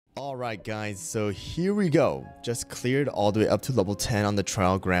Alright guys, so here we go. Just cleared all the way up to level 10 on the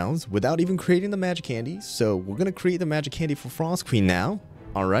trial grounds without even creating the magic candy. So we're gonna create the magic candy for Frost Queen now.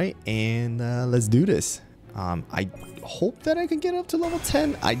 Alright, and let's do this. I hope that I can get up to level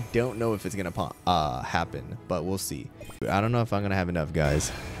 10. I don't know if it's gonna happen, but we'll see. I don't know if I'm gonna have enough,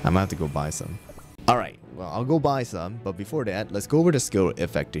 guys. I'm gonna have to go buy some. Alright, well, I'll go buy some, but before that, let's go over the skill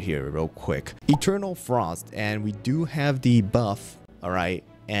effect here real quick. Eternal Frost, and we do have the buff, alright,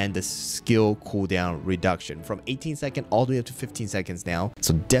 and the skill cooldown reduction from 18 seconds all the way up to 15 seconds now.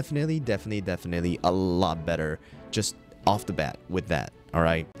 So definitely a lot better just off the bat with that.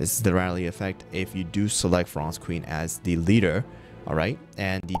 Alright, this is the rally effect if you do select Frost Queen as the leader. Alright,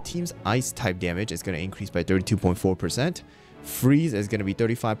 and the team's ice type damage is going to increase by 32.4%. Freeze is going to be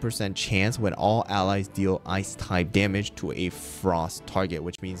 35% chance when all allies deal ice type damage to a frost target,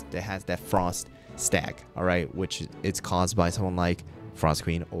 which means it has that frost stack, alright, which it's caused by someone like Frost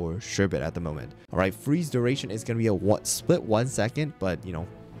Queen or Sherbet at the moment. Alright, freeze duration is going to be a split 1 second, but you know,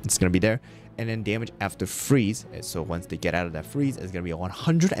 it's going to be there. And then damage after freeze, so once they get out of that freeze, is going to be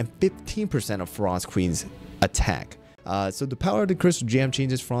 115% of Frost Queen's attack. So the power of the Crystal Gem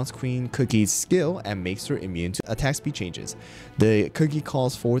changes Frost Queen Cookie's skill and makes her immune to attack speed changes. The cookie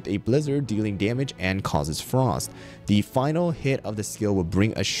calls forth a blizzard, dealing damage and causes frost. The final hit of the skill will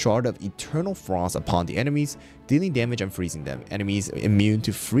bring a shard of eternal frost upon the enemies, dealing damage and freezing them. Enemies immune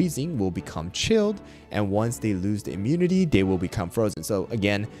to freezing will become chilled, and once they lose the immunity, they will become frozen. So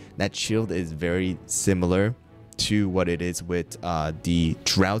again, that chilled is very similar to what it is with the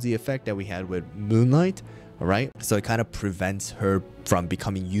drowsy effect that we had with Moonlight. Alright, so it kind of prevents her from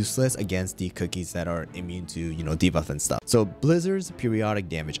becoming useless against the cookies that are immune to, you know, debuff and stuff. So Blizzard's periodic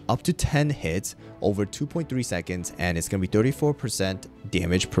damage up to 10 hits over 2.3 seconds, and it's going to be 34%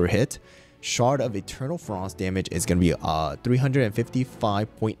 damage per hit. Shard of Eternal Frost damage is going to be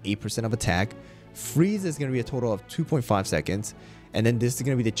 355.8% of attack. Freeze is going to be a total of 2.5 seconds, and then this is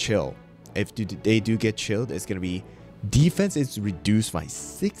going to be the chill. If they do get chilled, it's going to be defense is reduced by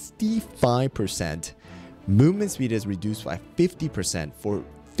 65%. Movement speed is reduced by 50% for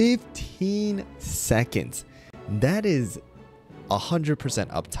 15 seconds. That is 100%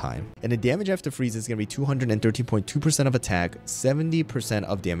 uptime. And the damage after freeze is going to be 213.2% of attack, 70%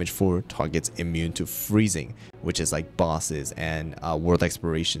 of damage for targets immune to freezing, which is like bosses and world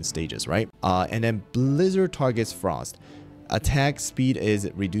exploration stages, right? And then Blizzard targets frost. Attack speed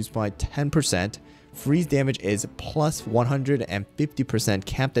is reduced by 10%. Freeze damage is plus 150%,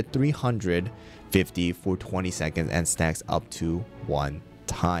 capped at 350 for 20 seconds and stacks up to 1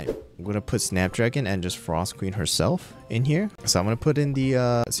 time. I'm going to put Snapdragon and just Frost Queen herself in here. So I'm going to put in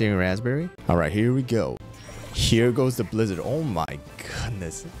the Searing Raspberry. Alright, here we go. Here goes the Blizzard. Oh my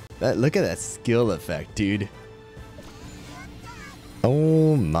goodness. Look at that skill effect, dude.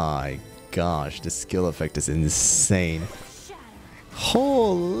 Oh my gosh, the skill effect is insane.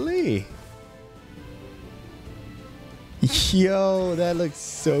 Holy! Yo, that looks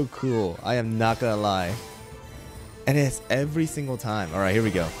so cool. I am not gonna lie. And it's every single time. Alright, here we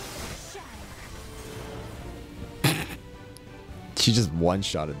go. She just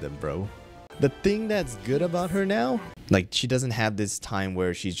one-shotted them, bro. The thing that's good about her now, like, she doesn't have this time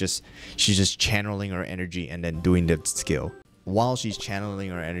where she's just channeling her energy and then doing the skill. While she's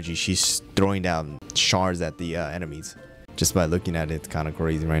channeling her energy, she's throwing down shards at the enemies. Just by looking at it, it's kind of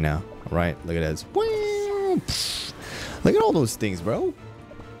crazy right now. Alright, look at this. Look at all those things, bro.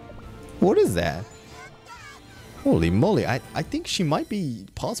 What is that? Holy moly. I think she might be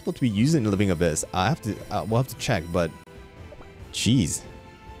possible to be using Living Abyss. We'll have to check, but jeez.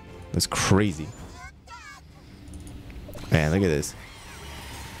 That's crazy. Man, look at this.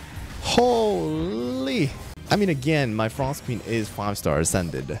 Holy. I mean, again, my Frost Queen is 5-star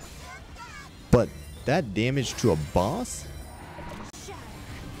ascended. But that damage to a boss?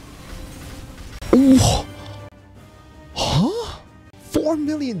 Ooh. Huh? 4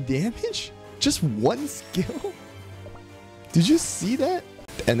 million damage? Just one skill? Did you see that?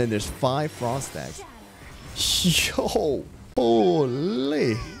 And then there's 5 frost stacks. Yo!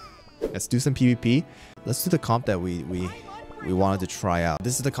 Holy! Let's do some PvP. Let's do the comp that we wanted to try out.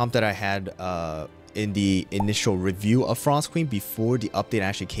 This is the comp that I had in the initial review of Frost Queen before the update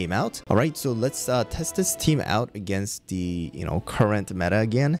actually came out. Alright, so let's test this team out against the, you know, current meta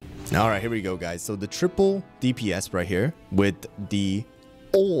again. Alright, here we go, guys. So the triple DPS right here with the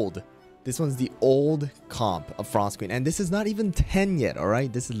old, this one's the old comp of Frost Queen, and this is not even 10 yet.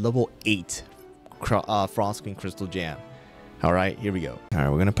 Alright, this is level 8 Frost Queen Crystal Jam. Alright, here we go.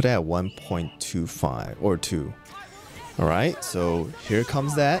 Alright, we're gonna put it at 1.25 or 2. Alright, so here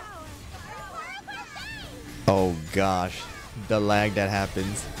comes that. Oh gosh, the lag that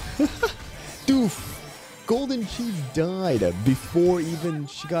happens. Dude, Golden Cheese died before even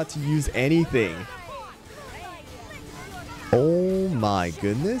she got to use anything. Oh my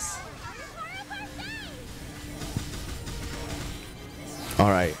goodness.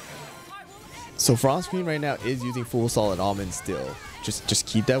 Alright. So Frost Queen right now is using full solid almond still. Just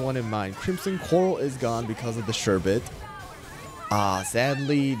keep that one in mind. Crimson Coral is gone because of the sherbet.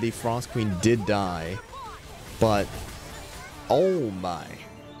 Sadly the Frost Queen did die. But oh my.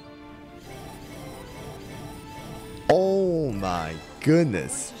 Oh my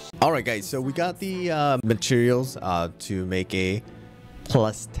goodness. Alright guys, so we got the materials to make a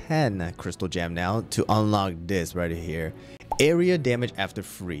 +10 crystal gem now to unlock this right here. Area damage after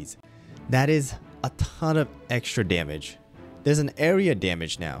freeze. That is a ton of extra damage. There's an area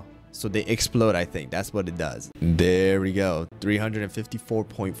damage now. So they explode, I think. That's what it does. There we go.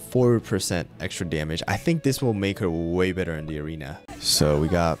 354.4% extra damage. I think this will make her way better in the arena. So we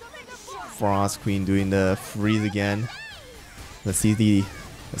got Frost Queen doing the freeze again. Let's see the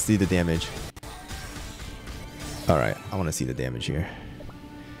damage. Alright, I want to see the damage here.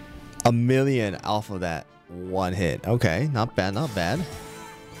 1,000,000 off of that one hit. Okay, not bad, not bad.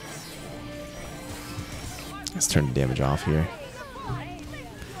 Let's turn the damage off here.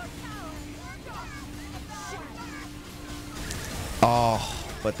 Oh,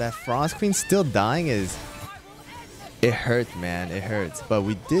 but that Frost Queen still dying is... It hurts, man. It hurts. But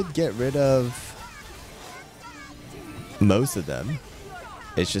we did get rid of most of them.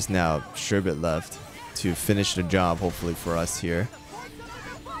 It's just now sherbet left to finish the job, hopefully, for us here.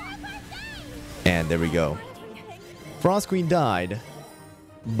 And there we go. Frost Queen died.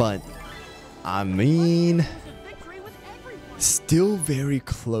 But, I mean... Still very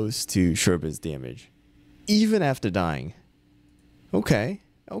close to sherbet's damage. Even after dying. Okay.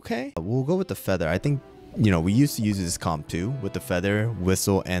 Okay. We'll go with the feather. I think, you know, we used to use this comp too. With the feather,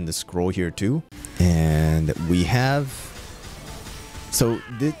 whistle, and the scroll here too. And we have... So,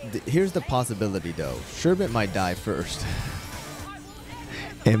 here's the possibility though. Sherbet might die first.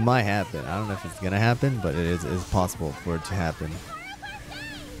 It might happen. I don't know if it's gonna happen, but it is possible for it to happen.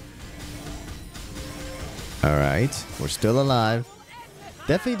 Alright, we're still alive.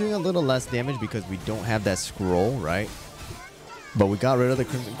 Definitely doing a little less damage because we don't have that scroll, right? But we got rid of the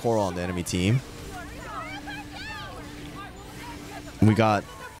Crimson Coral on the enemy team. We got...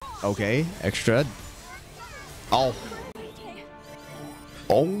 Okay, extra. Oh.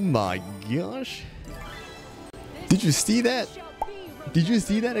 Oh my gosh. Did you see that? Did you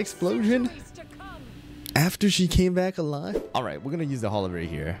see that explosion? After she came back alive? Alright, we're gonna use the holiday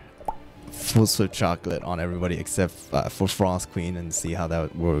here. Full Swift Chocolate on everybody except for Frost Queen and see how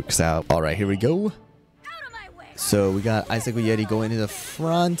that works out. Alright, here we go. So we got Icicle Yeti going in the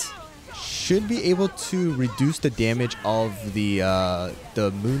front. Should be able to reduce the damage of the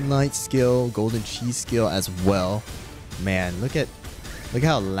Moonlight skill, Golden Cheese skill as well. Man, look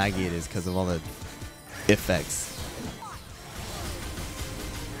how laggy it is because of all the effects.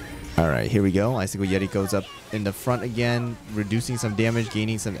 Alright, here we go. Icicle Yeti goes up in the front again, reducing some damage,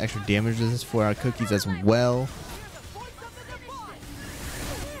 gaining some extra damages for our cookies as well.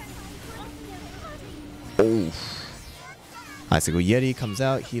 Oh. Icicle Yeti comes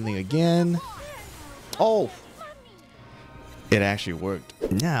out, healing again. Oh. It actually worked.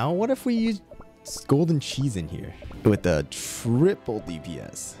 Now, what if we use Golden Cheese in here with a triple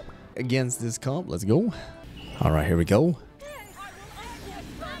DPS against this comp? Let's go. Alright, here we go.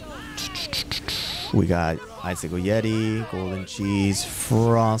 We got Icicle Yeti, Golden Cheese,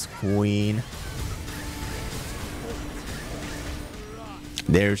 Frost Queen.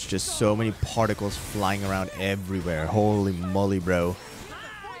 There's just so many particles flying around everywhere. Holy moly, bro.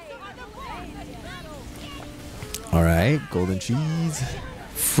 Alright, Golden Cheese,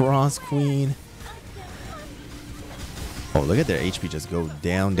 Frost Queen. Oh, look at their HP just go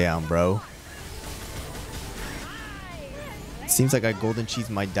down, bro. Seems like our Golden Cheese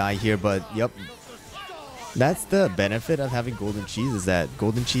might die here, but yep. That's the benefit of having Golden Cheese, is that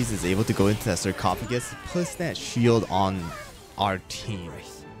Golden Cheese is able to go into that sarcophagus, plus that shield on our team.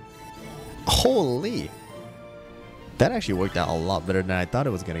 Holy! That actually worked out a lot better than I thought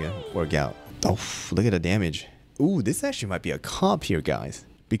it was gonna work out. Oh, look at the damage. Ooh, this actually might be a comp here, guys.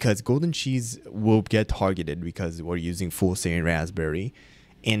 Because Golden Cheese will get targeted because we're using full Saiyan Raspberry.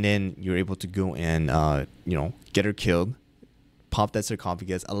 And then you're able to go and, you know, get her killed. Pop that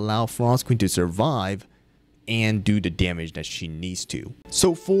sarcophagus, allow Frost Queen to survive and do the damage that she needs to.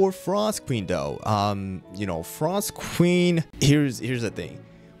 So for Frost Queen though, you know, Frost Queen, here's the thing.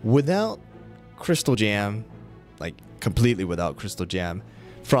 Without Crystal Jam, like completely without Crystal Jam,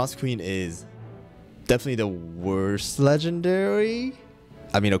 Frost Queen is definitely the worst legendary.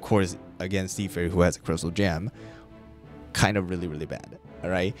 I mean, of course, against Sea Fairy, who has a Crystal Gem, kind of really bad. All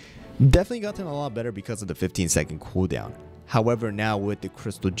right, definitely gotten a lot better because of the 15-second cooldown. However, now with the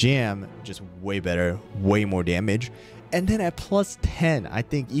Crystal Gem, just way better, way more damage. And then at plus 10, I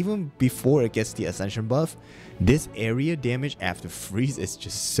think even before it gets the Ascension buff, this area damage after freeze is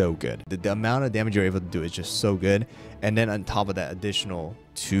just so good. The amount of damage you're able to do is just so good. And then on top of that, additional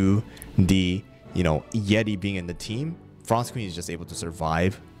to the, you know, Yeti being in the team, Frost Queen is just able to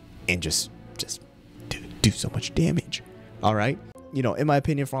survive and just do so much damage. All right. You know, in my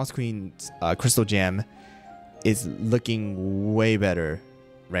opinion, Frost Queen's Crystal Gem is looking way better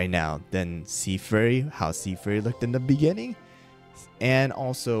right now than Sea Fairy, how Sea Fairy looked in the beginning. And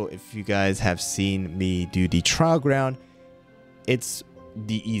also, if you guys have seen me do the trial ground, it's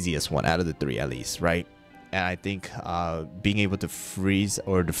the easiest one out of the 3 at least, right? And I think being able to freeze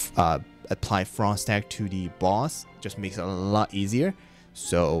or to, apply Frost Tag to the boss just makes it a lot easier.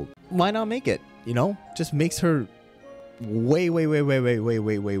 So why not make it? You know, just makes her way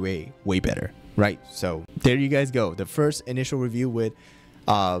better, right? So there you guys go. The first initial review with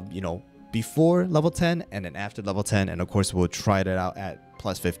you know, before level 10 and then after level 10, and of course we'll try that out at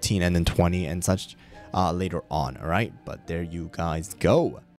plus 15 and then 20 and such later on. All right, but there you guys go.